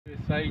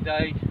USA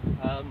Day,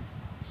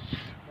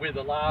 where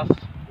the last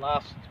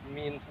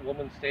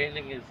woman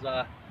standing is,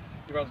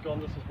 everyone's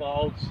gone. This is my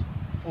Olds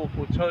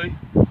 442.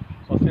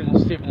 So I said in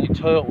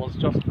 72 it was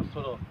just a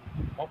sort of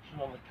option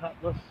on the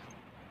cutlass,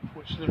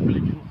 which didn't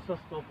really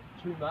consist of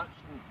too much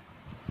in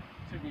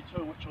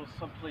 72, which was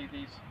simply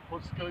these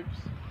hood scoops.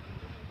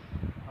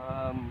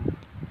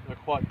 They're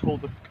quite cool,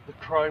 the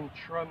chrome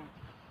trim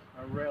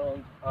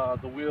around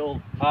the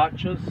wheel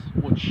arches,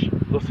 which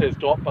this has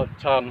got but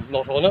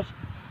not on it,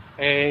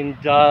 and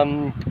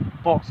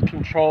box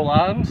control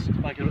arms to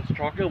make it a bit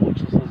stronger, which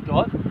this has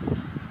got.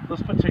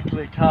 This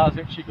particular car's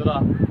actually got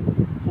a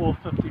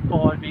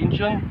 455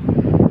 engine.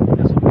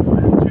 Has a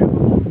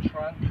turbo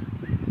trunk.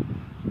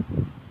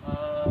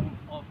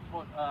 I've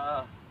put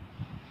a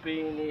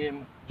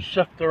B&M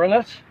shifter in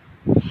it.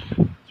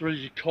 It's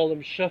really a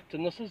column shift,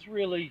 and this is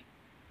really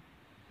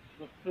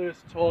the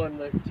first time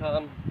that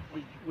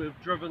we've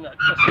driven it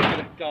just to get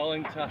it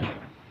going to.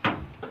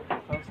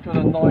 So it's got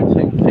a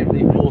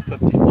 1974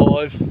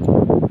 55. At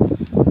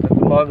the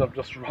moment I'm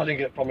just running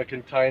it from a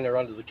container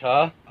under the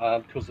car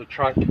because the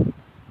trunk, the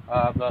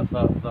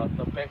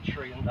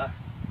battery in the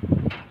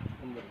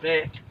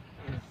back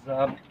is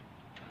the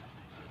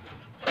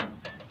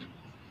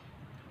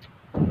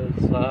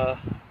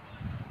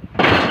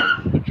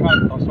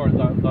trunk. Oh, sorry,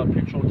 the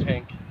petrol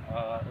tank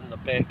in the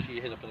back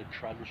here had a bit of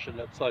trudge in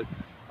it, so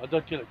I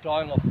did get it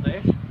going off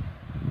that.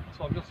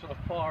 So I'm just going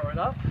to fire it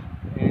up,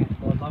 and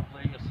my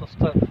lovely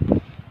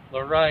assistant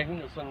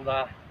Lorraine is in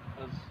the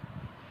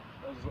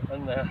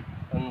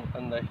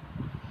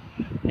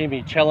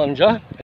Hemi Challenger.